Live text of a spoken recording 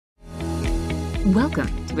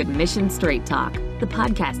Welcome to Admission Straight Talk, the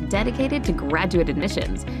podcast dedicated to graduate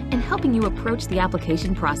admissions and helping you approach the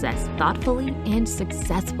application process thoughtfully and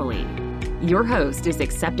successfully. Your host is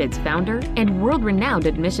Accepted's founder and world-renowned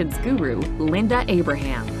admissions guru, Linda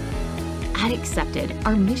Abraham. At Accepted,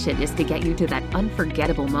 our mission is to get you to that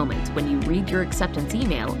unforgettable moment when you read your acceptance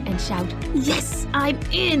email and shout, "Yes, I'm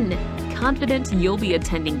in!" Confident you'll be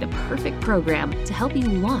attending the perfect program to help you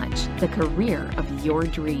launch the career of your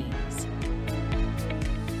dreams.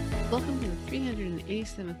 Welcome to the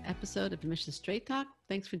 387th episode of Admission Straight Talk.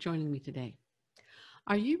 Thanks for joining me today.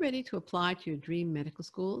 Are you ready to apply to your dream medical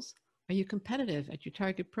schools? Are you competitive at your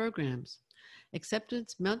target programs?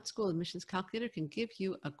 Accepted's Med School Admissions Calculator can give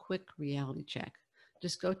you a quick reality check.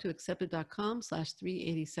 Just go to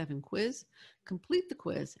accepted.com/387quiz, complete the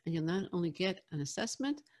quiz, and you'll not only get an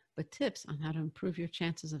assessment, but tips on how to improve your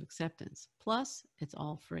chances of acceptance. Plus, it's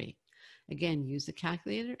all free. Again, use the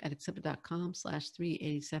calculator at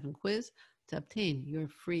accepted.com/387quiz to obtain your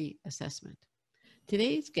free assessment.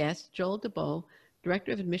 Today's guest, Joel DeBow,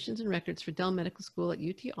 Director of Admissions and Records for Dell Medical School at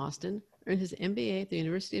UT Austin, earned his MBA at the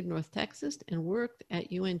University of North Texas and worked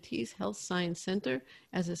at UNT's Health Science Center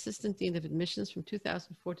as Assistant Dean of Admissions from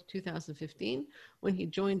 2004 to 2015 when he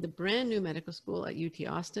joined the brand new medical school at UT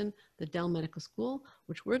Austin, the Dell Medical School,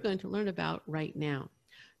 which we're going to learn about right now.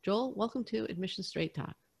 Joel, welcome to Admission Straight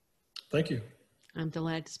Talk. Thank you. I'm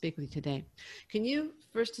delighted to speak with you today. Can you,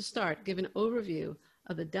 first to start, give an overview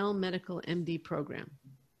of the Dell Medical MD program?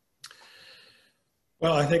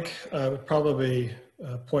 Well, I think I would probably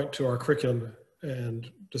point to our curriculum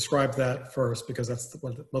and describe that first, because that's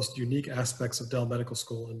one of the most unique aspects of Dell Medical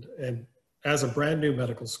School. And as a brand new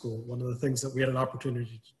medical school, one of the things that we had an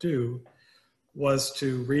opportunity to do was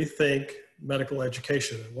to rethink medical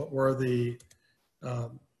education. What were the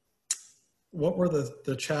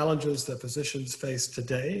challenges that physicians face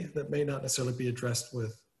today that may not necessarily be addressed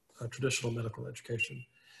with traditional medical education?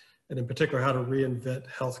 And in particular, how to reinvent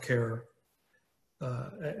healthcare,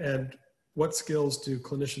 and what skills do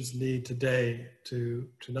clinicians need today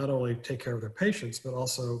to not only take care of their patients, but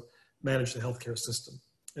also manage the healthcare system.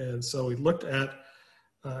 And so we looked at,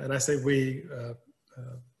 and I say we,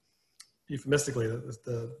 euphemistically,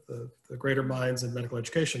 the greater minds in medical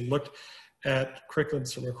education looked at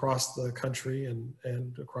curriculums from across the country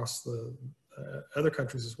and across the other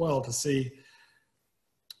countries as well to see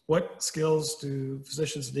what skills do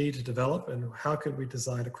physicians need to develop and how could we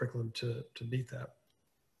design a curriculum to meet that.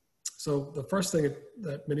 So the first thing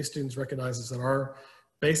that many students recognize is that our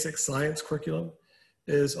basic science curriculum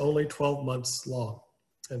is only 12 months long.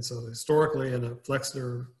 And so historically in a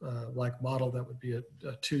Flexner-like model, that would be a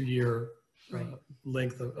 2-year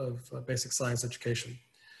length of basic science education.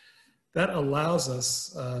 That allows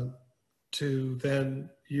us to then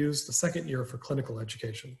use the second year for clinical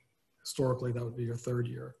education. Historically, that would be your third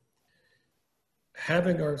year.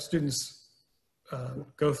 Having our students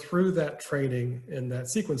go through that training in that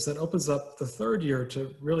sequence then opens up the third year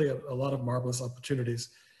to really a lot of marvelous opportunities,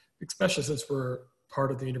 especially since we're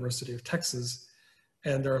part of the University of Texas,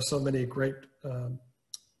 and there are so many great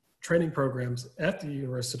training programs at the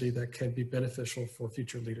university that can be beneficial for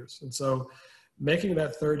future leaders. And so making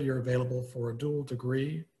that third year available for a dual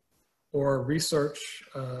degree or research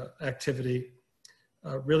activity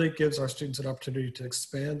really gives our students an opportunity to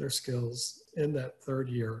expand their skills in that third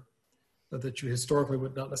year that you historically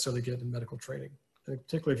would not necessarily get in medical training. And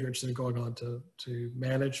particularly if you're interested in going on to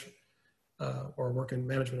manage or work in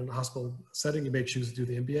management in a hospital setting, you may choose to do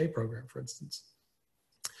the MBA program, for instance.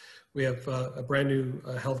 We have a brand new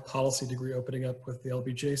health policy degree opening up with the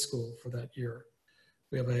LBJ school for that year.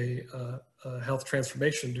 We have a health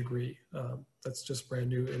transformation degree that's just brand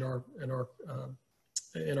new in our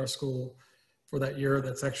school for that year.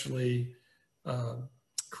 That's actually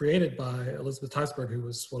created by Elizabeth Teisberg, who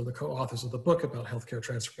was one of the co-authors of the book about healthcare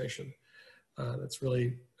transformation. That's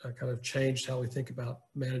really kind of changed how we think about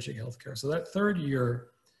managing healthcare. So that third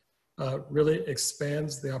year really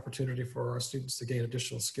expands the opportunity for our students to gain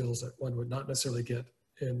additional skills that one would not necessarily get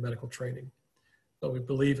in medical training, but we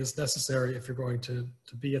believe is necessary if you're going to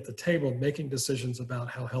be at the table making decisions about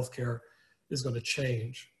how healthcare is going to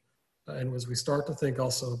change. And as we start to think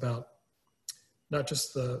also about not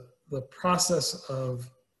just the process of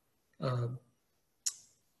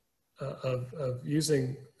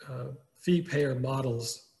using fee payer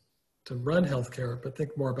models to run healthcare, but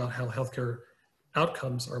think more about how healthcare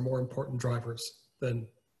outcomes are more important drivers than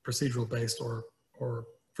procedural based or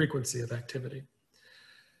frequency of activity.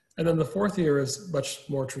 And then the fourth year is much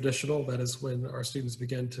more traditional. That is when our students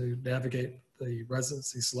begin to navigate the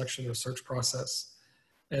residency selection or search process.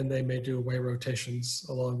 and they may do away rotations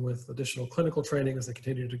along with additional clinical training as they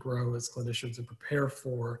continue to grow as clinicians and prepare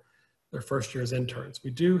for their first year as interns.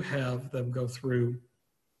 We do have them go through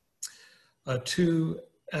 2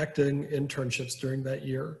 acting internships during that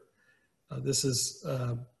year. This is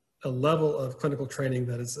a level of clinical training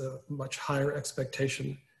that is a much higher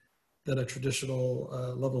expectation than a traditional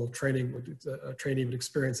level of training a trainee would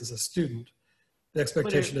experience as a student. The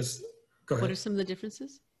expectation is, go ahead. What are some of the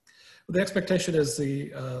differences? The expectation is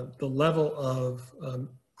the level of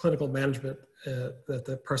clinical management that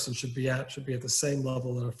the person should be at the same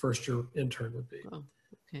level that a first year intern would be. Oh,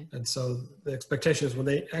 okay. And so the expectation is when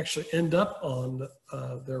they actually end up on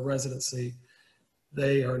their residency,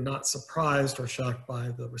 they are not surprised or shocked by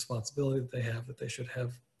the responsibility that they have, that they should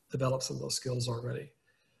have developed some of those skills already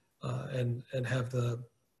and have the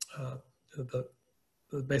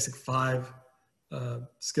basic 5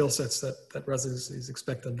 skill sets that residencies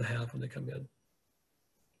expect them to have when they come in.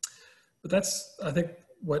 But that's, I think,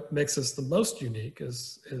 what makes us the most unique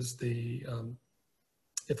is the,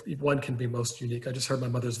 if one can be most unique. I just heard my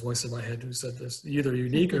mother's voice in my head who said this, either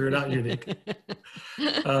unique or you're not unique.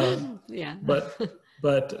 Yeah.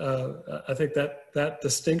 But I think that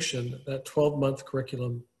distinction, that 12-month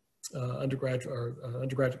curriculum,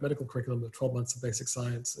 undergraduate medical curriculum of 12 months of basic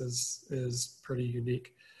science is pretty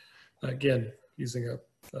unique. Again, using a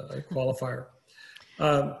qualifier.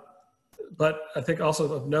 But I think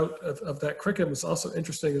also of note of that curriculum is also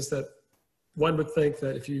interesting is that one would think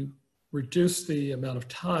that if you reduce the amount of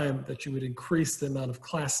time that you would increase the amount of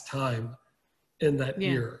class time in that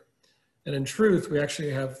year. And in truth, we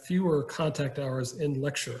actually have fewer contact hours in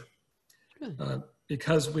lecture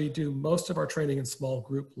because we do most of our training in small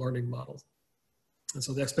group learning models. And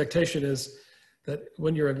so the expectation is that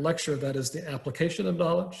when you're in lecture, that is the application of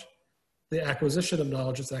knowledge. The acquisition of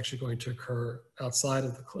knowledge is actually going to occur outside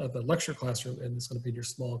of the lecture classroom, and it's going to be in your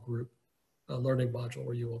small group learning module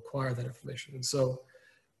where you will acquire that information. And so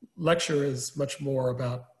lecture is much more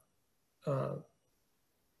about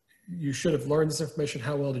you should have learned this information.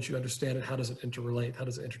 How well did you understand it? How does it interrelate? How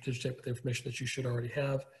does it interdigitate with the information that you should already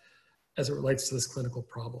have as it relates to this clinical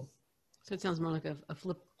problem? So it sounds more like a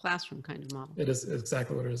flipped classroom kind of model. It is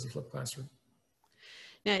exactly what it is, a flipped classroom.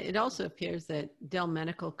 Now, it also appears that Dell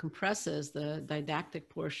Medical compresses the didactic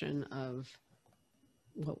portion of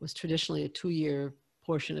what was traditionally a 2-year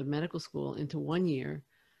portion of medical school into 1 year.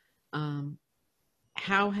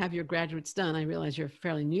 How have your graduates done? I realize you're a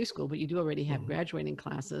fairly new school, but you do already have graduating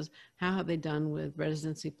classes. How have they done with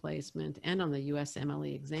residency placement and on the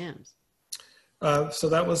USMLE exams? So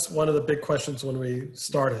that was one of the big questions when we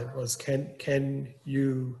started was, can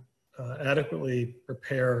you adequately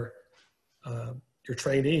prepare your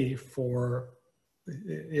trainee for,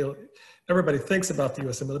 everybody thinks about the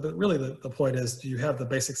USMLE, but really the point is, do you have the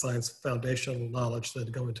basic science foundational knowledge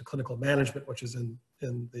that go into clinical management, which is in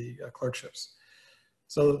the clerkships?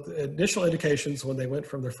 So the initial indications when they went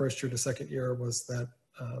from their first year to second year was that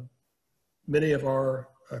many of our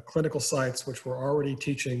clinical sites, which were already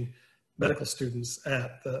teaching medical students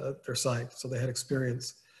at their site, so they had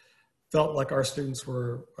experience, felt like our students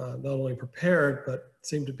were not only prepared, but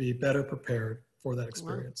seemed to be better prepared for that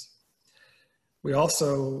experience. Wow. We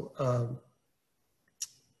also,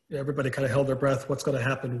 everybody kind of held their breath, what's going to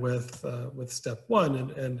happen with step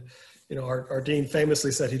 1. And our dean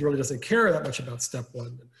famously said he really doesn't care that much about step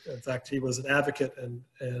 1. In fact, he was an advocate and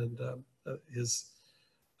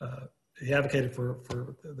he advocated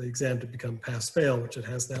for the exam to become pass-fail, which it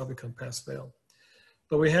has now become pass-fail.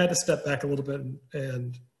 But we had to step back a little bit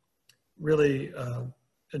and really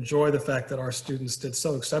enjoy the fact that our students did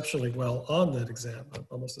so exceptionally well on that exam,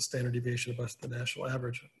 almost a standard deviation above the national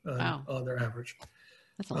average on their average.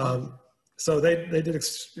 That's a lot. So they did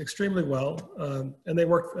extremely well, and they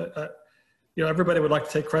worked. Everybody would like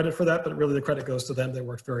to take credit for that, but really the credit goes to them. They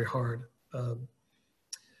worked very hard.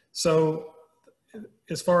 So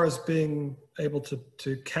as far as being able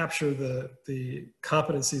to capture the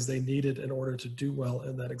competencies they needed in order to do well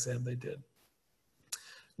in that exam, they did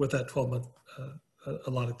with that 12-month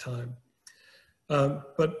allotted time.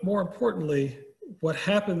 But more importantly, what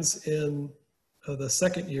happens in the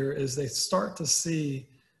second year is they start to see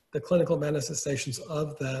the clinical manifestations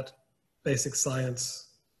of that basic science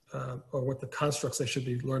or what the constructs they should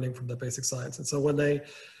be learning from the basic science. And so when they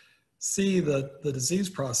see the disease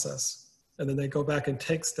process and then they go back and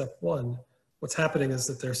take step 1, what's happening is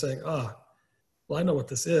that they're saying, well, I know what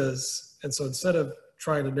this is. And so instead of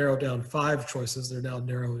trying to narrow down 5 choices, they're now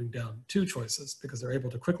narrowing down 2 choices because they're able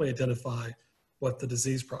to quickly identify what the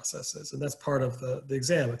disease process is. And that's part of the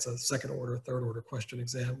exam. It's a second order, third order question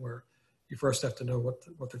exam where you first have to know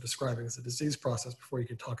what they're describing as a disease process before you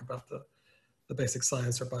can talk about the the basic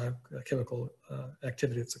science or biochemical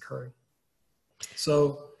activity that's occurring.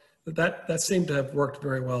 So that seemed to have worked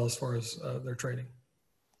very well as far as their training.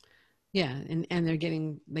 Yeah, and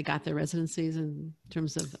they got their residencies in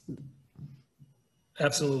terms of.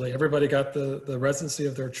 Absolutely. Everybody got the residency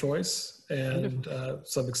of their choice, and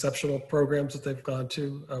some exceptional programs that they've gone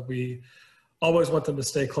to. We always want them to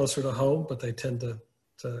stay closer to home, but they tend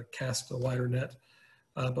to cast a wider net.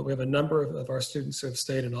 But we have a number of our students who have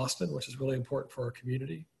stayed in Austin, which is really important for our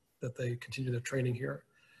community, that they continue their training here.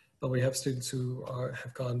 But we have students who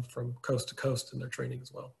have gone from coast to coast in their training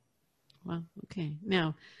as well. Wow. Okay.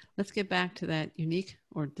 Now, let's get back to that unique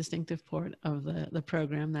or distinctive part of the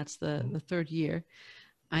program. That's the third year.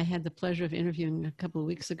 I had the pleasure of interviewing a couple of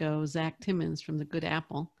weeks ago Zach Timmons from the Good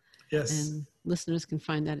Apple. Yes. And listeners can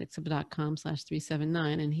find that at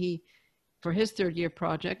exhibit.com/379. And he, for his third year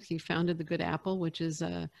project, he founded the Good Apple, which is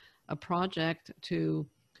a project to,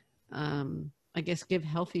 I guess, give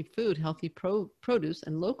healthy food, healthy produce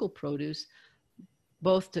and local produce,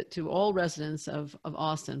 both to all residents of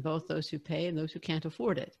Austin, both those who pay and those who can't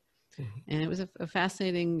afford it. Mm-hmm. And it was a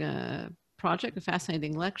fascinating project, a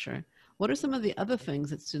fascinating lecture. What are some of the other things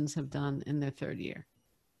that students have done in their third year?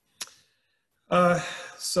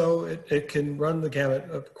 So it can run the gamut.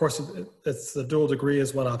 Of course, it's the dual degree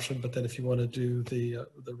is one option, but then if you want to do the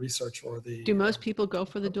research or the... Do most people go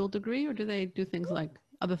for the dual degree, or do they do things like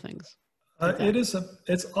other things?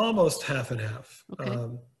 It's almost half and half. Okay.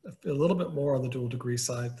 A little bit more on the dual degree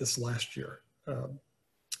side this last year.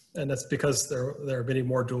 And that's because there are many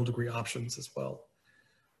more dual degree options as well.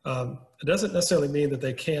 It doesn't necessarily mean that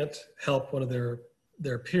they can't help one of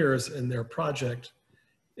their peers in their project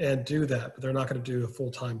and do that, but they're not going to do a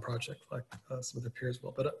full-time project like some of their peers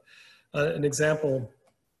will. But an example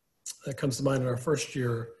that comes to mind in our first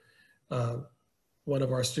year, one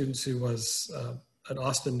of our students who was an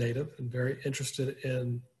Austin native and very interested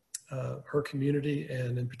in her community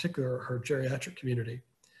and in particular her geriatric community,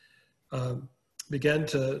 began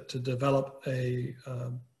to develop a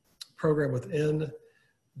program within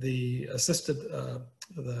the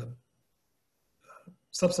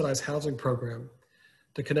subsidized housing program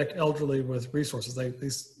to connect elderly with resources.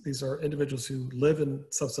 These are individuals who live in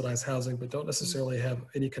subsidized housing but don't necessarily have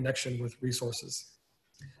any connection with resources.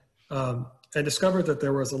 And discovered that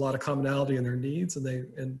there was a lot of commonality in their needs, and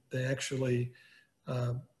they actually,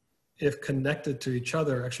 if connected to each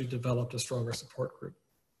other, actually developed a stronger support group.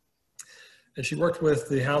 And she worked with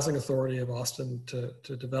the Housing Authority of Austin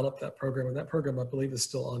to develop that program, and that program, I believe, is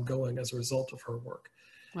still ongoing as a result of her work.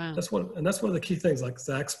 Wow. That's one of the key things, like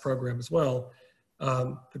Zach's program as well.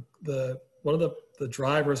 One of the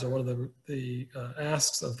drivers or one of the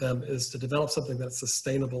asks of them is to develop something that's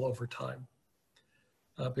sustainable over time,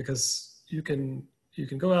 because you can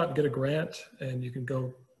go out and get a grant and you can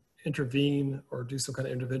go intervene or do some kind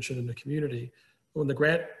of intervention in the community. But when the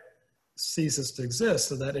grant ceases to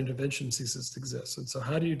exist, and that intervention ceases to exist. And so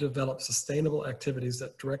how do you develop sustainable activities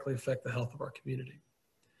that directly affect the health of our community?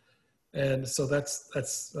 And so that's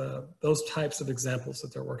those types of examples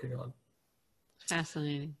that they're working on.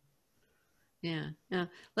 Fascinating. Yeah. Now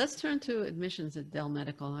let's turn to admissions at Dell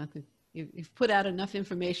Medical. I think you've put out enough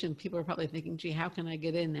information. People are probably thinking, gee, how can I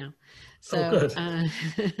get in now? So,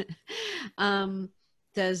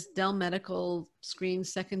 does Dell Medical screen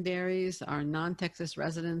secondaries? Are non-Texas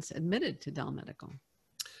residents admitted to Dell Medical?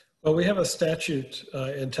 Well, we have a statute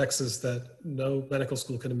in Texas that no medical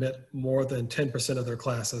school can admit more than 10% of their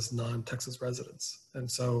class as non-Texas residents.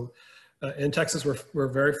 And so in Texas, we're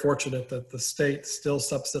very fortunate that the state still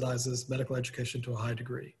subsidizes medical education to a high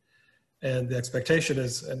degree. And the expectation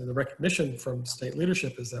is, and the recognition from state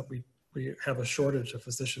leadership is that we have a shortage of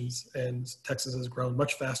physicians, and Texas has grown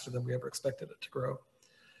much faster than we ever expected it to grow.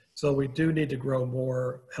 So we do need to grow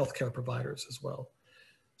more healthcare providers as well.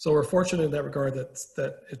 So we're fortunate in that regard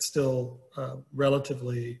that it's still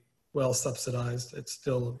relatively well subsidized. It's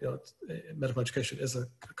still, medical education is a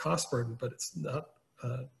cost burden, but it's not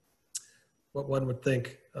what one would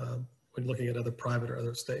think when looking at other private or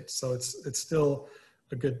other states. So it's still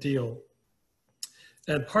a good deal.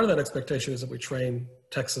 And part of that expectation is that we train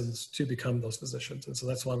Texans to become those physicians. And so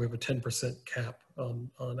that's why we have a 10% cap on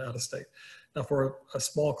out of state. Now for a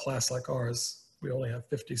small class like ours, we only have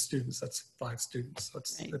 50 students. That's 5 students. So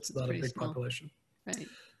it's not a big population. Right.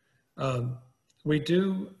 We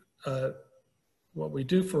do, what we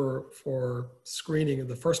do for screening,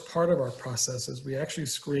 the first part of our process is we actually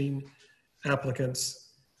screen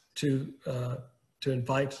applicants to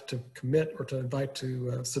invite to commit or to invite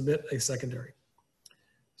to submit a secondary.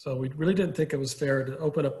 So we really didn't think it was fair to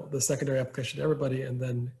open up the secondary application to everybody and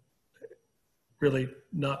then really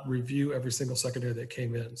not review every single secondary that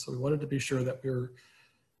came in. So we wanted to be sure that we were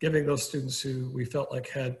giving those students who we felt like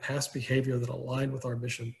had past behavior that aligned with our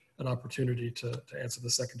mission an opportunity to answer the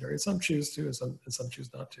secondary. And some choose to, and some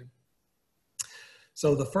choose not to.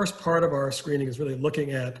 So the first part of our screening is really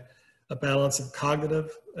looking at a balance of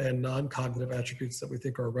cognitive and non-cognitive attributes that we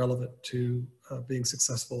think are relevant to being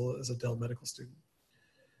successful as a Dell Medical student.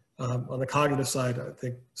 On the cognitive side, I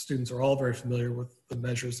think students are all very familiar with the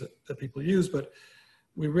measures that people use, but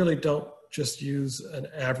we really don't just use an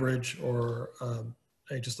average or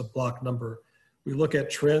just a block number. We look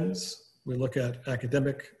at trends. We look at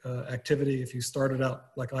academic activity. If you started out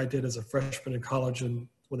like I did as a freshman in college, and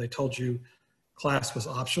when they told you class was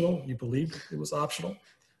optional, you believed it was optional,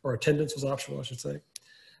 or attendance was optional, I should say,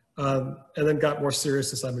 and then got more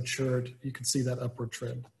serious as I matured, you can see that upward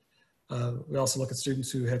trend. We also look at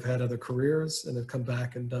students who have had other careers and have come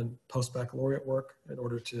back and done post-baccalaureate work in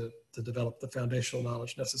order to develop the foundational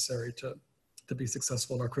knowledge necessary to be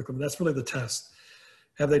successful in our curriculum. And that's really the test.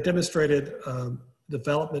 Have they demonstrated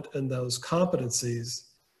development in those competencies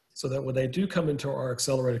so that when they do come into our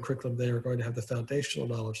accelerated curriculum, they are going to have the foundational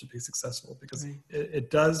knowledge to be successful? Because it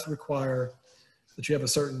does require that you have a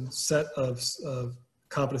certain set of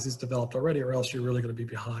competencies developed already, or else you're really going to be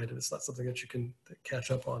behind, and it's not something that you can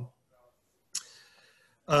catch up on.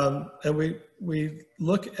 And we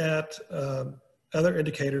look at other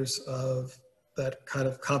indicators of that kind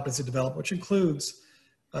of competency development, which includes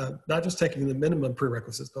not just taking the minimum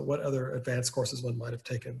prerequisites, but what other advanced courses one might have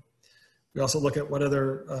taken. We also look at what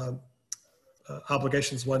other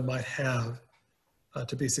obligations one might have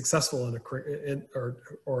to be successful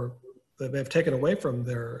or that may have taken away from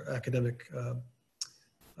their academic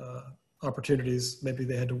opportunities. Maybe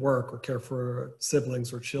they had to work or care for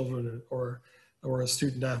siblings or children or a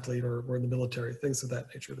student athlete, or were in the military, things of that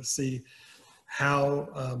nature, to see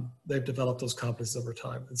how they've developed those competencies over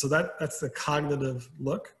time. And so that's the cognitive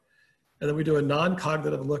look. And then we do a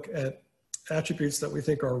non-cognitive look at attributes that we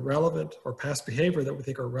think are relevant, or past behavior that we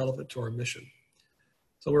think are relevant to our mission.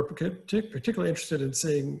 So we're particularly interested in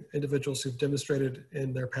seeing individuals who've demonstrated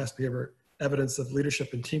in their past behavior evidence of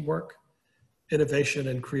leadership and teamwork, innovation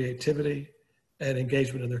and creativity, and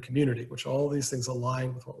engagement in their community, which all these things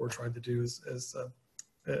align with what we're trying to do as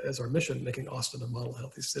our mission, making Austin a model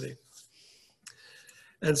healthy city.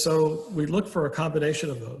 And so we look for a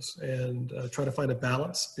combination of those and try to find a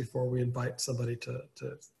balance before we invite somebody to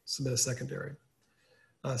submit a secondary.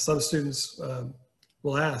 Some students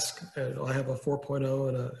will ask, I have a 4.0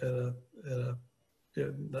 and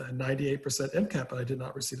a 98% MCAT, but I did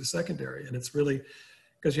not receive a secondary. And it's really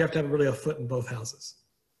because you have to have really a foot in both houses.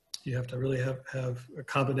 You have to really have a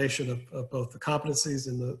combination of both the competencies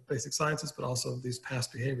in the basic sciences, but also these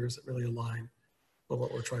past behaviors that really align with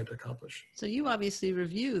what we're trying to accomplish. So you obviously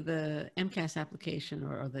review the MCAS application,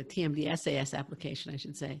 or the TMD SAS application, I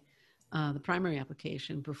should say, the primary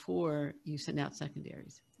application, before you send out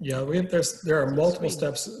secondaries. Yeah, there are multiple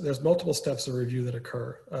steps. There's multiple steps of review that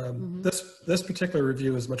occur. This particular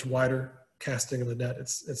review is much wider casting of the net.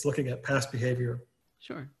 It's looking at past behavior.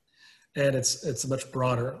 Sure. And it's much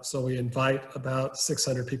broader. So we invite about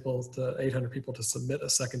 600 people to 800 people to submit a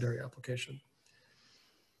secondary application.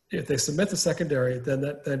 If they submit the secondary, then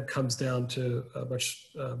that then comes down to a much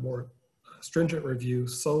more stringent review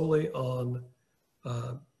solely on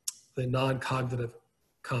the non-cognitive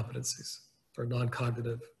competencies or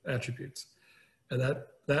non-cognitive attributes. And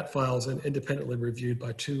that file is independently reviewed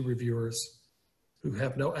by 2 reviewers who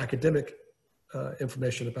have no academic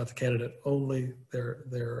information about the candidate, only their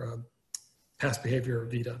past behavior or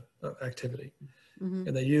VITA activity. Mm-hmm.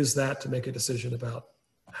 And they use that to make a decision about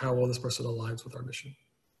how well this person aligns with our mission.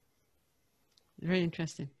 Very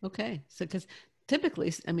interesting. Okay. So, because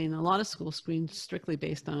typically, I mean, a lot of schools screen strictly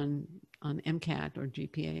based on MCAT or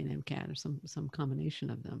GPA and MCAT or some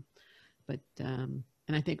combination of them. But, and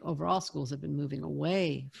I think overall schools have been moving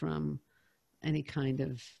away from any kind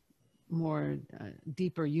of more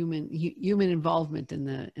deeper human involvement in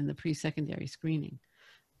the pre-secondary screening.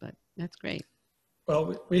 But that's great.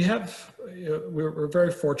 Well, we're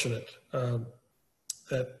very fortunate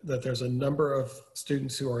that there's a number of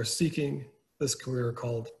students who are seeking this career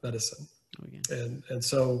called medicine. Oh, yeah. And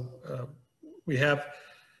so we have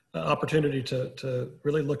an opportunity to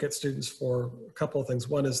really look at students for a couple of things.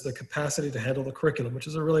 One is the capacity to handle the curriculum, which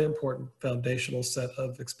is a really important foundational set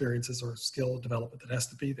of experiences or skill development that has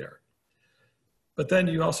to be there. But then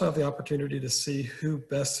you also have the opportunity to see who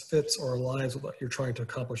best fits or aligns with what you're trying to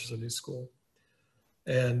accomplish as a new school.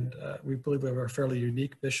 And we believe we have a fairly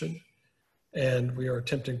unique mission, and we are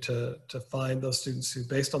attempting to find those students who,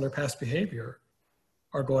 based on their past behavior,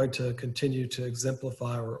 are going to continue to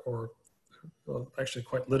exemplify or well, actually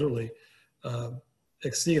quite literally,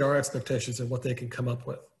 exceed our expectations and what they can come up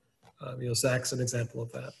with. Zach's an example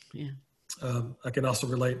of that. Yeah. I can also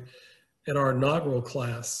relate in our inaugural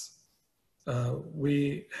class,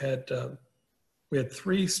 we had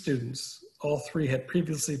 3 students. All 3 had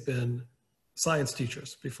previously been science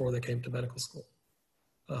teachers before they came to medical school,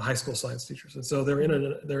 high school science teachers. And so they're in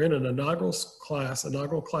an inaugural class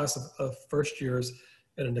of first years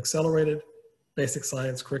in an accelerated basic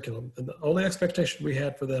science curriculum. And the only expectation we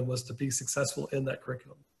had for them was to be successful in that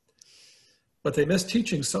curriculum. But they missed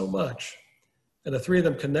teaching so much, and the 3 of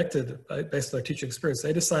them connected based on their teaching experience.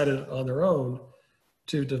 They decided on their own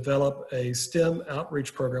to develop a STEM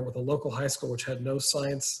outreach program with a local high school, which had no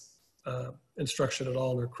science instruction at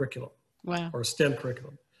all in their curriculum. Wow. Or STEM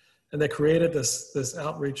curriculum. And they created this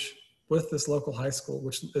outreach with this local high school,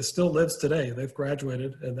 which still lives today. They've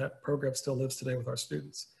graduated, and that program still lives today with our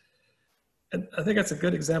students. And I think that's a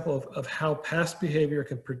good example of how past behavior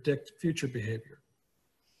can predict future behavior.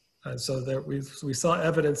 So that we saw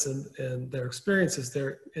evidence in their experiences,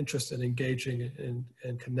 their interest in engaging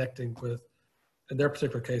and connecting with, in their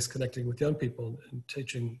particular case, connecting with young people and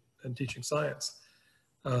teaching science.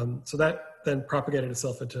 So that then propagated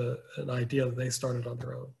itself into an idea that they started on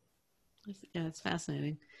their own. Yeah, it's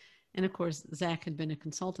fascinating. And of course, Zach had been a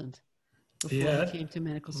consultant before he came to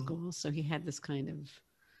medical school. So he had this kind of,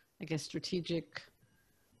 I guess, strategic,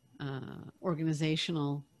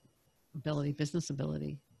 organizational ability, business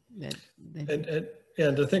ability. And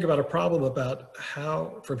to think about a problem about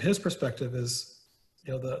how, from his perspective, is,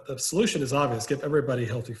 the solution is obvious: give everybody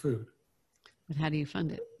healthy food. But how do you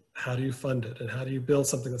fund it? How do you fund it, and how do you build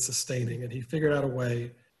something that's sustaining? And he figured out a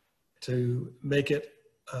way to make it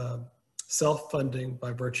self-funding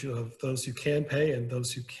by virtue of those who can pay and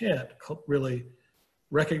those who can't, really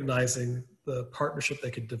recognizing the partnership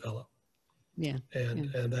they could develop. Yeah.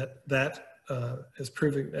 And that is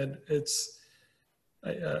proving, and it's,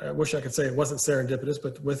 I wish I could say it wasn't serendipitous,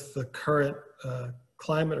 but with the current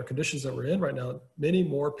climate or conditions that we're in right now, many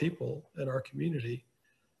more people in our community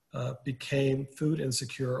became food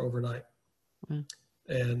insecure overnight. Wow.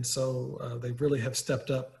 And so they really have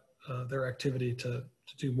stepped up their activity to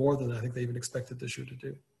do more than I think they even expected this year to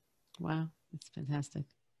do. Wow, that's fantastic.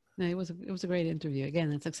 No, it was a great interview. Again,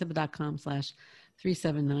 that's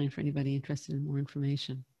exhibit.com/379 for anybody interested in more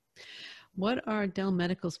information. What are Dell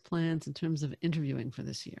Medical's plans in terms of interviewing for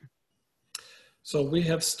this year? So we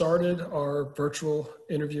have started our virtual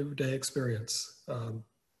interview day experience.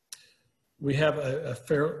 We have a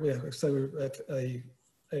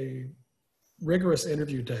rigorous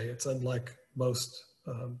interview day. It's unlike most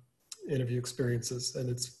interview experiences, and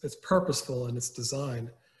it's purposeful in its design.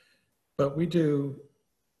 But we do,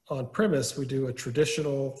 on premise, we do a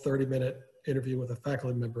traditional 30-minute interview with a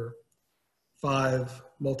faculty member, 5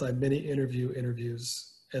 multi-mini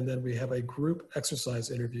interviews, and then we have a group exercise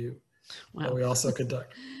interview that we also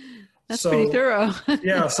conduct. That's pretty thorough.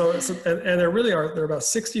 Yeah, and there are about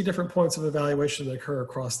 60 different points of evaluation that occur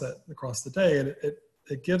across the day, and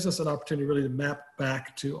it gives us an opportunity really to map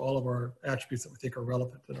back to all of our attributes that we think are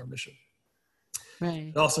relevant in our mission.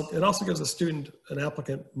 Right. It also gives a student, an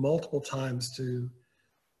applicant, multiple times to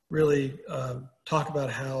really talk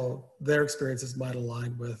about how their experiences might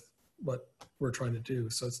align with what we're trying to do.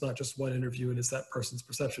 So it's not just one interview and it's that person's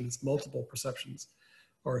perception, it's multiple perceptions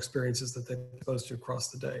or experiences that they're exposed to across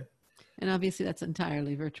the day. And obviously that's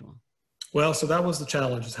entirely virtual. Well, so that was the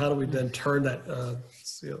challenge, is how do we then turn that,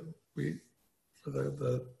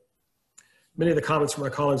 many of the comments from my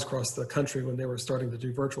colleagues across the country when they were starting to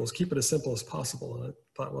do virtuals, keep it as simple as possible. And I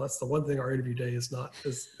thought, well, that's the one thing our interview day is not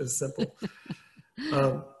as simple.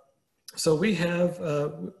 So we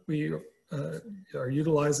are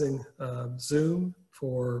utilizing Zoom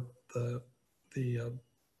for the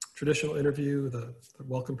traditional interview, the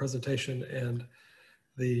welcome presentation, and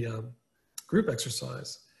the group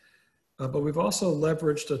exercise. But we've also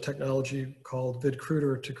leveraged a technology called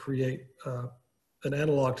VidCruiter to create an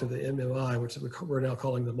analog to the MMI, which we're now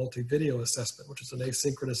calling the multi-video assessment, which is an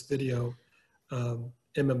asynchronous video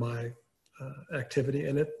MMI activity,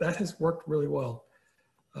 and that has worked really well.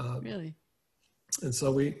 Really? And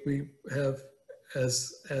so we have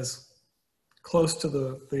as close to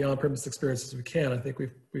the on-premise experience as we can. I think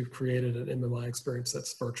we've created an MMI experience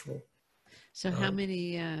that's virtual. So how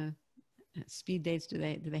many speed dates do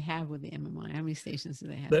they have with the MMI? How many stations do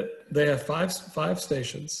they have? They have five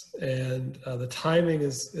stations, and the timing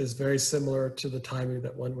is very similar to the timing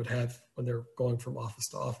that one would have when they're going from office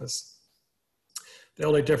to office. The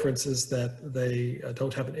only difference is that they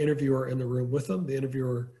don't have an interviewer in the room with them. The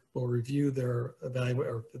interviewer will review their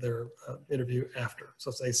interview after, so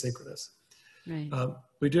it's asynchronous. Right.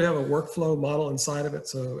 We do have a workflow model inside of it.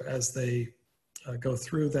 So as they go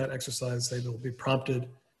through that exercise, they will be prompted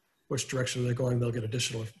which direction they're going. They'll get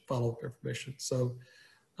additional follow-up information. So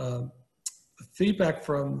the feedback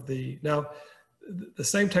from the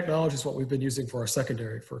same technology is what we've been using for our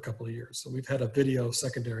secondary for a couple of years. So we've had a video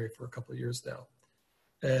secondary for a couple of years now.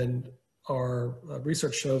 And our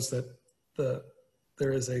research shows that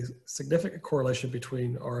there is a significant correlation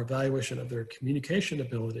between our evaluation of their communication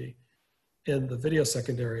ability in the video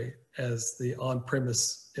secondary as the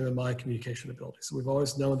on-premise MMI communication ability. So we've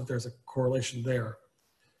always known that there's a correlation there.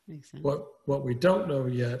 Makes sense. What we don't know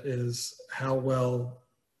yet is how well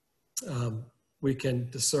we can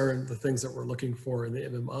discern the things that we're looking for in the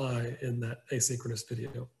MMI in that asynchronous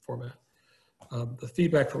video format. The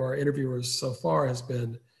feedback from our interviewers so far has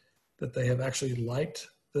been that they have actually liked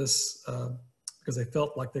this because they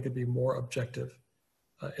felt like they could be more objective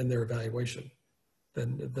in their evaluation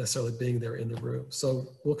than necessarily being there in the room.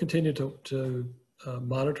 So we'll continue to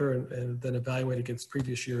monitor and then evaluate against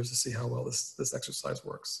previous years to see how well this exercise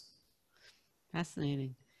works.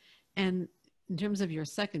 Fascinating. And in terms of your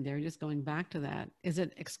secondary, just going back to that, is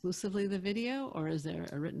it exclusively the video, or is there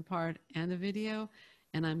a written part and a video?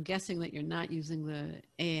 And I'm guessing that you're not using the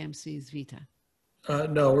AAMC's Vita.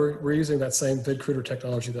 No, we're using that same VidCruiter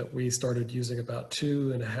technology that we started using about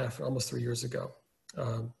 2.5, almost 3 years ago.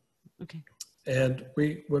 Okay. And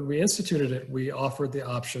when we instituted it, we offered the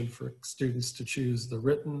option for students to choose the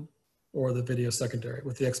written or the video secondary,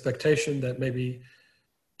 with the expectation that maybe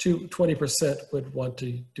 20% would want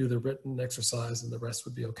to do the written exercise and the rest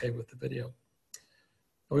would be okay with the video.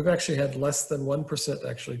 We've actually had less than 1%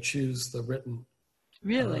 actually choose the written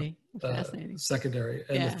Really? Fascinating. secondary.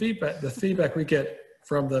 And Yeah. the feedback we get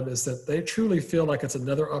from them is that they truly feel like it's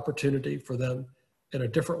another opportunity for them in a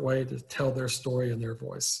different way to tell their story in their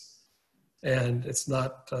voice. And it's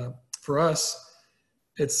not, for us,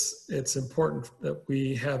 it's important that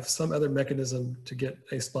we have some other mechanism to get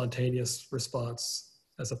a spontaneous response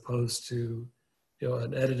as opposed to,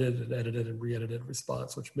 an edited and re-edited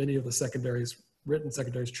response, which many of the secondaries, written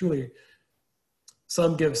secondaries, truly,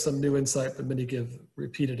 some give some new insight, but many give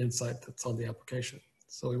repeated insight that's on the application.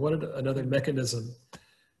 So we wanted another mechanism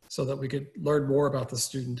so that we could learn more about the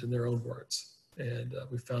student in their own words. And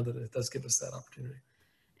we found that it does give us that opportunity.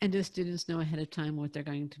 And do students know ahead of time what they're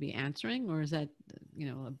going to be answering, or is that,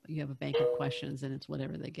 you have a bank of questions and it's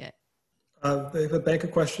whatever they get? They have a bank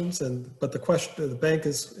of questions, but the bank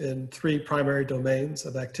is in 3 primary domains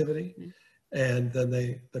of activity. Mm-hmm. And then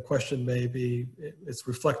the question may be, it's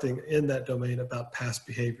reflecting in that domain about past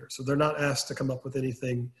behavior. So they're not asked to come up with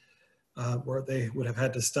anything where they would have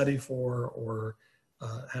had to study for or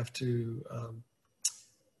have to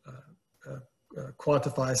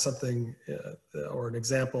quantify something or an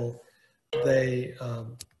example. They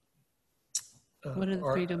what are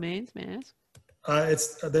the 3 domains, may I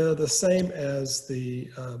ask? They're the same as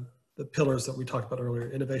the pillars that we talked about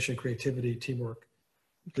earlier: innovation, creativity, teamwork,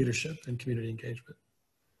 leadership, and community engagement.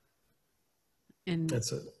 And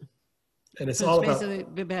that's it. And it's all basically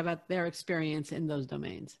about their experience in those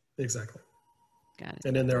domains. Exactly. Got it.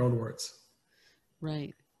 And in their own words.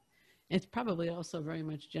 Right. It's probably also very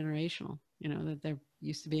much generational, that they're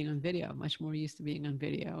used to being on video, much more used to being on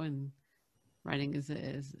video, and writing is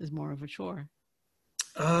more of a chore.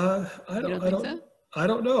 I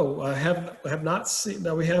don't know. I have not seen.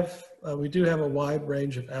 Now we do have a wide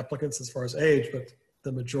range of applicants as far as age, but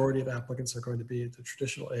the majority of applicants are going to be the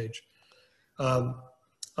traditional age. I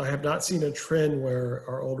have not seen a trend where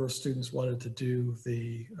our older students wanted to do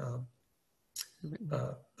the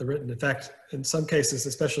written. In fact, in some cases,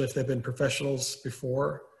 especially if they've been professionals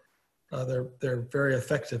before, they're very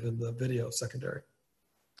effective in the video secondary.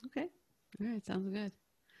 Okay, all right, sounds good.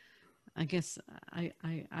 I guess I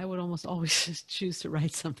would almost always just choose to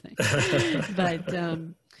write something, but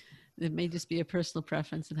it may just be a personal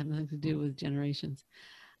preference and have nothing to do with generations.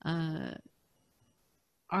 Are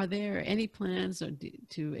there any plans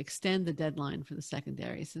to extend the deadline for the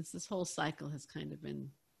secondary, since this whole cycle has kind of been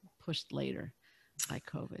pushed later by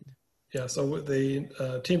COVID? Yeah, so the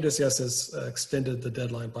Team DCS has extended the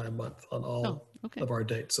deadline by a month on all of our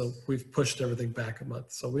dates. So we've pushed everything back a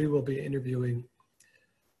month. So we will be interviewing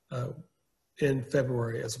in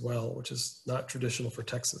February as well, which is not traditional for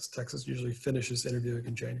Texas. Texas usually finishes interviewing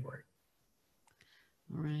in January.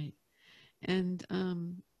 All right. And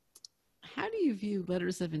how do you view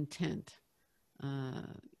letters of intent,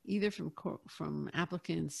 either from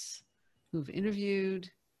applicants who've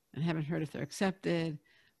interviewed and haven't heard if they're accepted,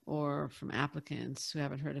 or from applicants who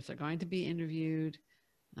haven't heard if they're going to be interviewed?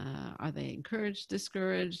 Are they encouraged,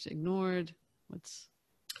 discouraged, ignored? What's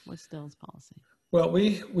Dell's policy? Well,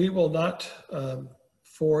 we will not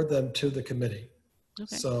forward them to the committee.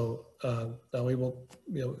 Okay. So now we will,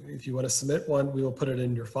 if you want to submit one, we will put it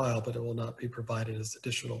in your file, but it will not be provided as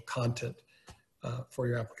additional content for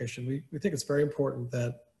your application. We think it's very important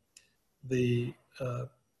that the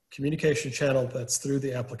communication channel that's through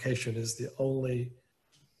the application is the only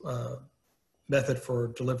method for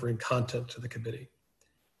delivering content to the committee.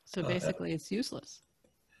 So basically it's useless.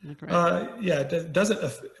 Am I correct? Yeah, it doesn't,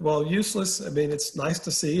 well, useless, I mean, it's nice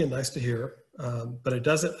to see and nice to hear, but it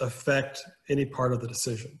doesn't affect any part of the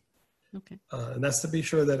decision. Okay. And that's to be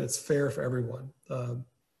sure that it's fair for everyone.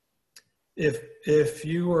 If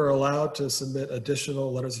you were allowed to submit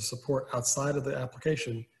additional letters of support outside of the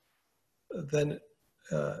application, then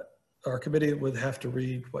our committee would have to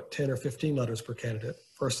read, 10 or 15 letters per candidate,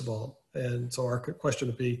 first of all. And so our question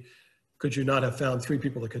would be, could you not have found 3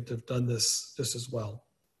 people that could have done this just as well?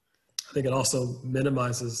 I think it also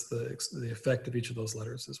minimizes the effect of each of those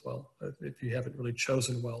letters as well, if you haven't really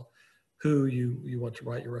chosen well who you want to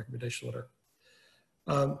write your recommendation letter.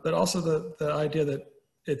 But also the idea that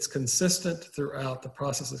it's consistent throughout, the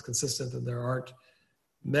process is consistent, and there aren't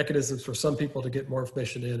mechanisms for some people to get more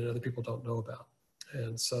information in and other people don't know about.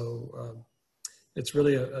 And so it's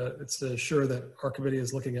really it's to assure that our committee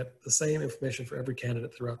is looking at the same information for every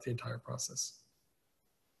candidate throughout the entire process.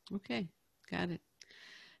 Okay, got it.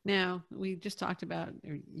 Now, we just talked about,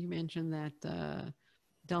 or you mentioned that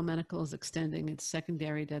Dell Medical is extending its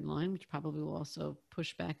secondary deadline, which probably will also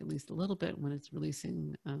push back at least a little bit when it's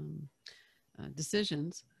releasing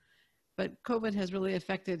decisions. But COVID has really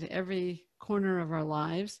affected every corner of our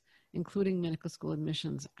lives, including medical school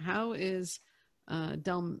admissions. How is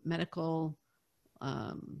Dell Medical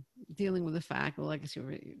dealing with the fact, well, I guess you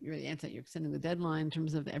already answered, you're extending the deadline in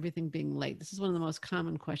terms of everything being late. This is one of the most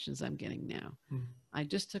common questions I'm getting now. Mm-hmm. I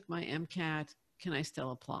just took my MCAT. Can I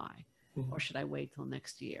still apply? Mm-hmm. Or should I wait till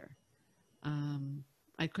next year?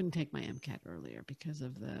 I couldn't take my MCAT earlier because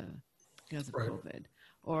of right. COVID.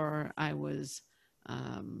 Or I was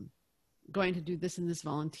going to do this in this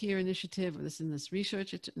volunteer initiative or this in this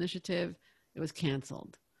research initiative. It was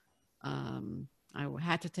canceled. I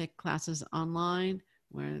had to take classes online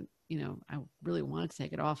where, I really wanted to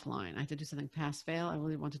take it offline. I had to do something pass-fail. I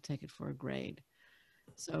really want to take it for a grade.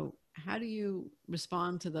 So how do you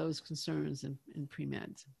respond to those concerns in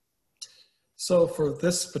pre-meds? So for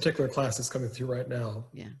this particular class that's coming through right now,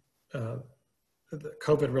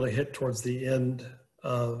 COVID really hit towards the end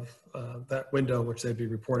of that window, which they'd be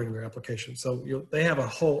reporting in their application. So they have a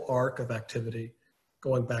whole arc of activity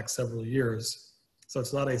going back several years. So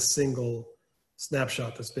it's not a single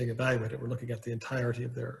snapshot that's being evaluated. We're looking at the entirety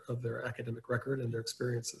of their academic record and their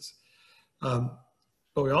experiences.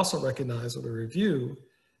 But we also recognize when we review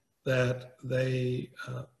that they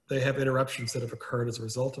have interruptions that have occurred as a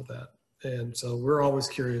result of that. And so we're always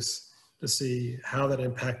curious to see how that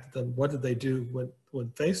impacted them. What did they do when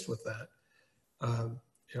faced with that?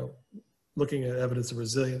 Looking at evidence of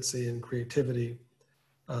resiliency and creativity,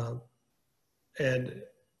 and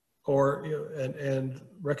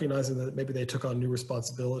recognizing that maybe they took on new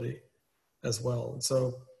responsibility as well. And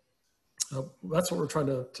so that's what we're trying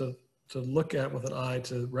to look at with an eye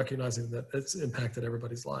to recognizing that it's impacted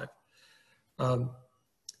everybody's life.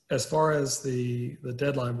 As far as the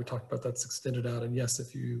deadline, we talked about that's extended out. And yes,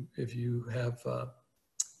 if you have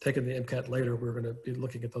taken the MCAT later, we're going to be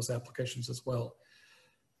looking at those applications as well.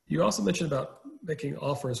 You also mentioned about making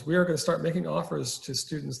offers. We are going to start making offers to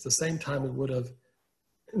students the same time we would have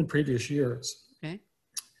in previous years. Okay.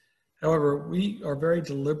 However, we are very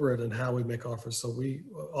deliberate in how we make offers. So we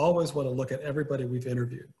always want to look at everybody we've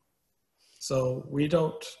interviewed. So we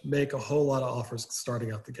don't make a whole lot of offers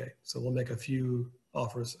starting out the gate. So we'll make a few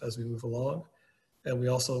offers as we move along. And we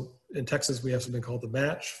also, in Texas, we have something called the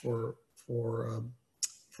match for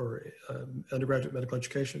undergraduate medical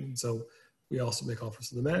education. So we also make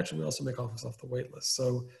offers in the match, and we also make offers off the wait list.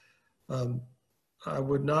 So I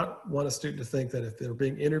would not want a student to think that if they're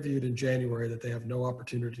being interviewed in January that they have no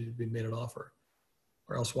opportunity to be made an offer,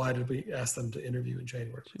 or else why did we ask them to interview in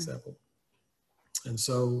January, for example? And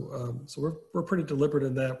so, we're pretty deliberate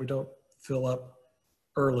in that. We don't fill up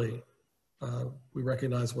early. We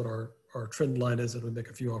recognize what our trend line is, and we make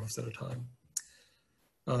a few offers at a time.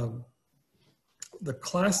 The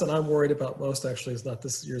class that I'm worried about most actually is not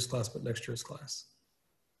this year's class, but next year's class.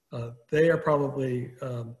 They are probably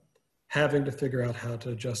having to figure out how to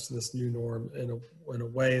adjust to this new norm in a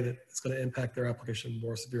way that it's going to impact their application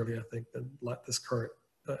more severely, I think, than this current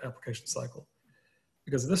application cycle.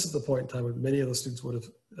 Because this is the point in time when many of those students would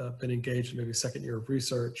have been engaged in maybe second year of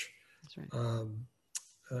research, that's right.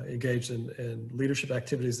 engaged in leadership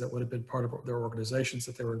activities that would have been part of their organizations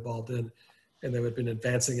that they were involved in. and they've been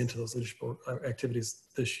advancing into those leadership activities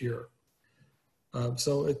this year.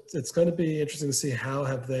 So it's going to be interesting to see how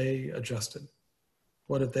have they adjusted.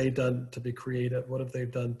 What have they done to be creative? What have they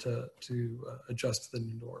done to adjust to the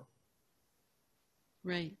new norm?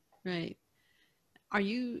 Right, right.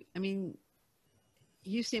 You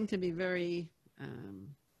seem to be very,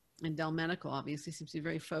 and Dell Medical obviously seems to be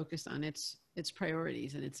very focused on its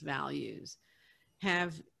priorities and its values.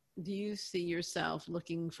 Do you see yourself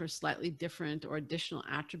looking for slightly different or additional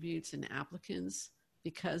attributes in applicants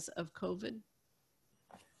because of COVID?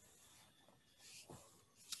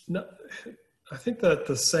 No, I think that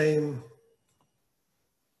the same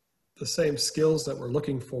skills that we're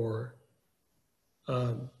looking for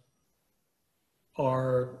are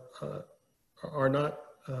not.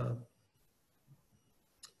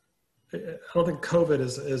 I don't think COVID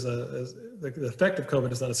is the effect of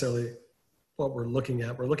COVID is not necessarily what we're looking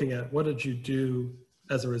at. We're looking at what did you do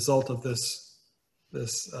as a result of this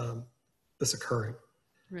occurring.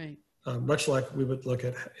 Right. Much like we would look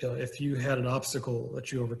at, if you had an obstacle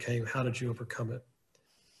that you overcame, how did you overcome it?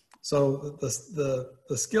 So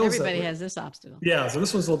the skills. Everybody has this obstacle. Yeah. So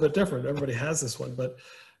this one's a little bit different. Everybody has this one, but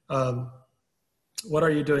what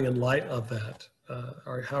are you doing in light of that?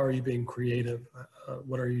 Or how are you being creative?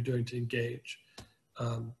 What are you doing to engage?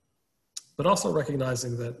 But also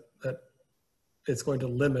recognizing that it's going to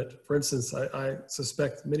limit. For instance, I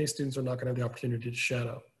suspect many students are not going to have the opportunity to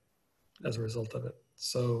shadow as a result of it.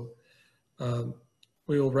 So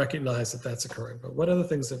we will recognize that that's occurring. But what other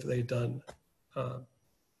things have they done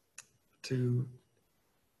to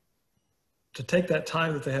take that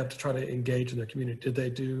time that they have to try to engage in their community? Did they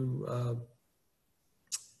do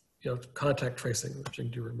contact tracing, which you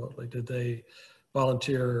can do remotely? Did they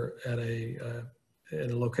volunteer at in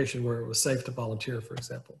a location where it was safe to volunteer, for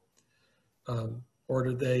example? Or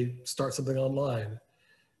did they start something online?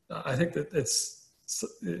 I think that it's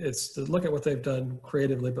to look at what they've done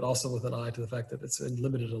creatively, but also with an eye to the fact that it's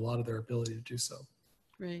limited a lot of their ability to do so.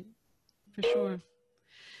 Right, for sure.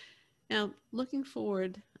 Now, looking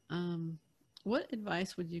forward, what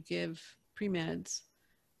advice would you give pre-meds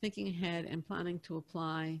thinking ahead and planning to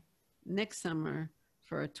apply next summer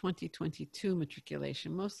for a 2022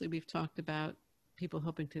 matriculation? Mostly we've talked about people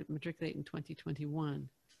hoping to matriculate in 2021.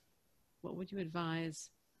 What would you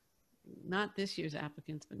advise, not this year's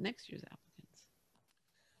applicants, but next year's applicants?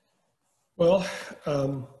 Well,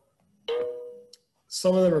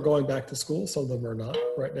 some of them are going back to school. Some of them are not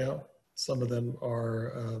right now. Some of them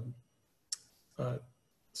are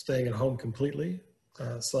staying at home completely.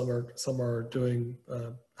 Some are doing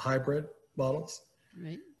hybrid models.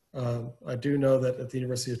 Right. I do know that at the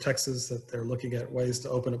University of Texas that they're looking at ways to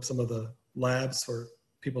open up some of the labs for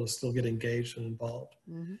people to still get engaged and involved.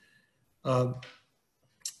 Mm-hmm.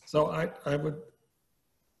 So I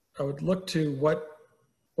would look to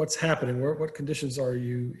what's happening, what conditions are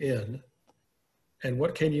you in, and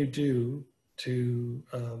what can you do to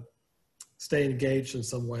stay engaged in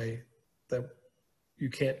some way that you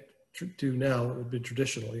can't do now. It would be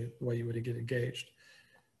traditionally the way you would get engaged,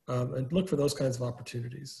 and look for those kinds of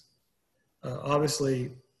opportunities.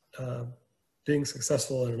 Obviously, being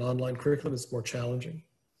successful in an online curriculum is more challenging.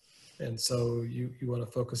 And so you want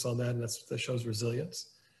to focus on that, and that shows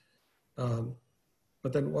resilience.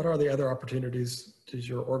 But then what are the other opportunities? Does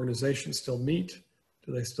your organization still meet?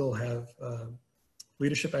 Do they still have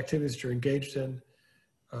leadership activities that you're engaged in?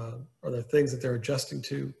 Are there things that they're adjusting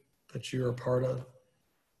to that you're a part of?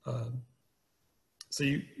 So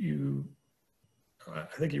I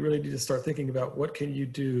think you really need to start thinking about what can you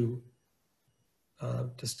do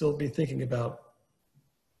to still be thinking about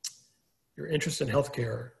your interest in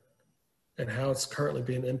healthcare and how it's currently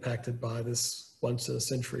being impacted by this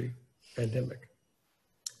once-in-a-century pandemic.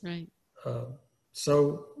 Right.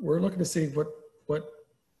 So we're looking to see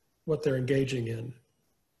what they're engaging in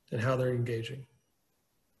and how they're engaging.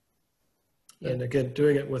 Yeah. And again,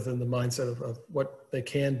 doing it within the mindset of what they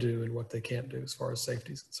can do and what they can't do as far as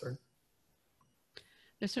safety is concerned.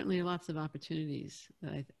 There's certainly lots of opportunities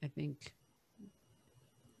that I think,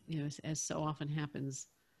 as so often happens,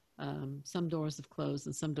 some doors have closed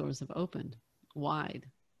and some doors have opened wide.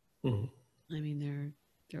 Mm-hmm. I mean,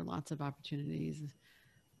 there are lots of opportunities.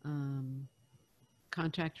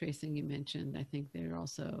 Contact tracing you mentioned. I think there are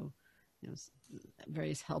also,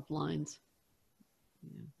 various helplines,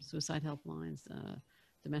 suicide helplines,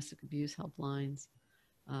 domestic abuse helplines.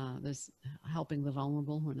 There's helping the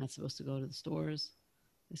vulnerable who are not supposed to go to the stores,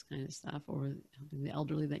 this kind of stuff, or helping the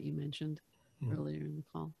elderly that you mentioned earlier in the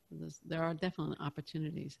call. There are definitely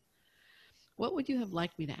opportunities. What would you have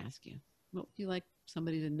liked me to ask you? What would you like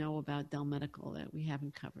somebody to know about Dell Medical that we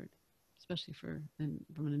haven't covered? especially from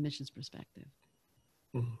an admissions perspective.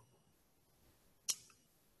 Mm-hmm.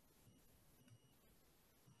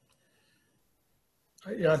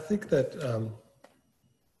 Yeah, I think that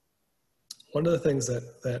one of the things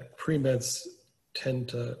that pre-meds tend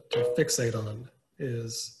to fixate on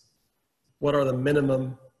is what are the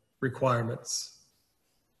minimum requirements?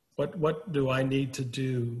 What do I need to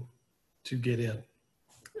do to get in?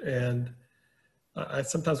 And I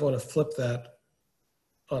sometimes want to flip that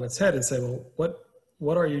on its head and say, well,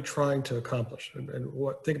 what are you trying to accomplish? And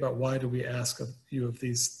think about, why do we ask of you of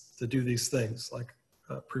these to do these things, like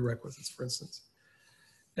prerequisites, for instance?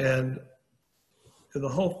 And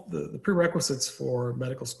the prerequisites for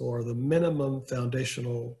medical school are the minimum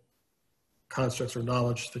foundational constructs or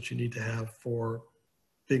knowledge that you need to have for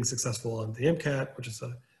being successful on the MCAT, which is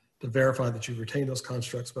to verify that you've retained those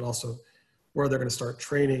constructs, but also where they're going to start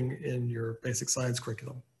training in your basic science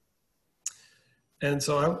curriculum. And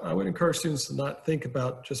so I would encourage students to not think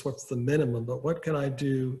about just what's the minimum, but what can I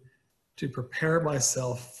do to prepare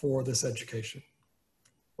myself for this education?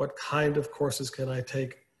 What kind of courses can I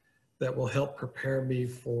take that will help prepare me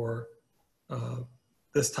for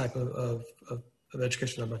this type of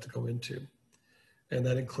education I'm about to go into? And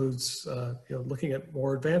that includes looking at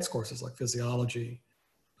more advanced courses like physiology,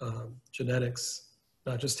 genetics,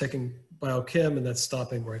 not just taking biochem and that's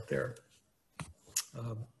stopping right there.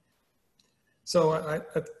 So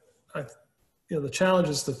the challenge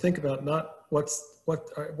is to think about not what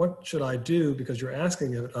should I do because you're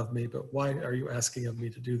asking it of me, but why are you asking of me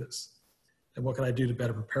to do this? And what can I do to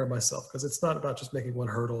better prepare myself? Because it's not about just making one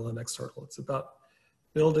hurdle and the next hurdle. It's about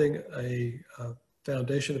building a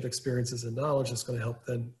foundation of experiences and knowledge that's going to help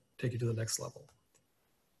then take you to the next level.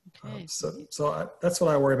 Okay. That's what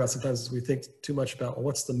I worry about sometimes, is we think too much about, well,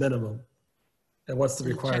 what's the minimum and what's the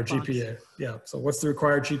required GPA? Yeah. So what's the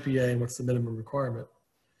required GPA and what's the minimum requirement?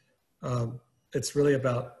 It's really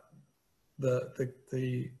about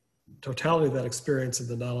the totality of that experience and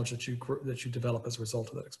the knowledge that you develop as a result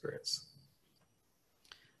of that experience.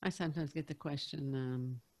 I sometimes get the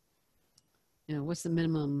question, what's the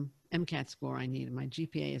minimum MCAT score I need? And my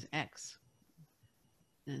GPA is X.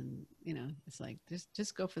 And, it's like,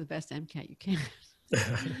 just go for the best MCAT you can.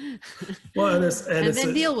 Well, and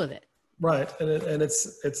then deal with it. Right. And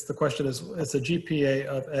it's the question is, it's a GPA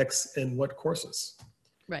of X in what courses?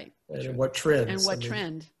 Right. And in what trends? And what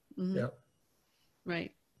trend? Mm-hmm. Yeah.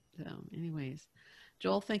 Right. So anyways,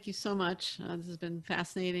 Joel, thank you so much. This has been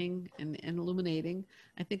fascinating and illuminating.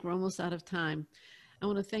 I think we're almost out of time. I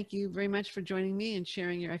want to thank you very much for joining me and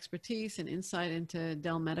sharing your expertise and insight into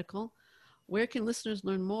Dell Medical. Where can listeners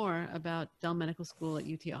learn more about Dell Medical School at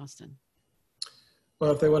UT Austin?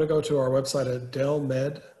 Well, if they want to go to our website at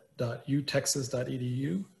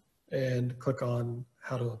dellmed.utexas.edu and click on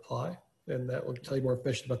how to apply, and that will tell you more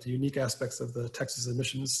information about the unique aspects of the Texas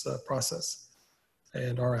admissions process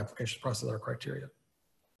and our application process, our criteria.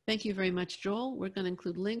 Thank you very much, Joel. We're going to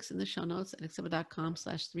include links in the show notes at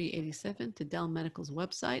accepted.com/387 to Dell Medical's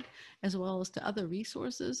website, as well as to other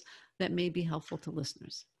resources that may be helpful to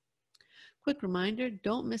listeners. Quick reminder,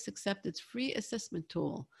 don't miss Accepted's free assessment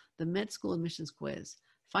tool, the Med School Admissions Quiz.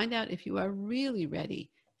 Find out if you are really ready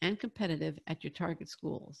and competitive at your target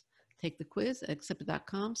schools. Take the quiz at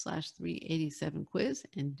accepted.com/387quiz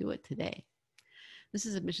and do it today. This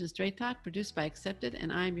is Admissions Straight Talk, produced by Accepted,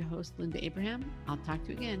 and I'm your host, Linda Abraham. I'll talk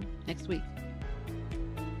to you again next week.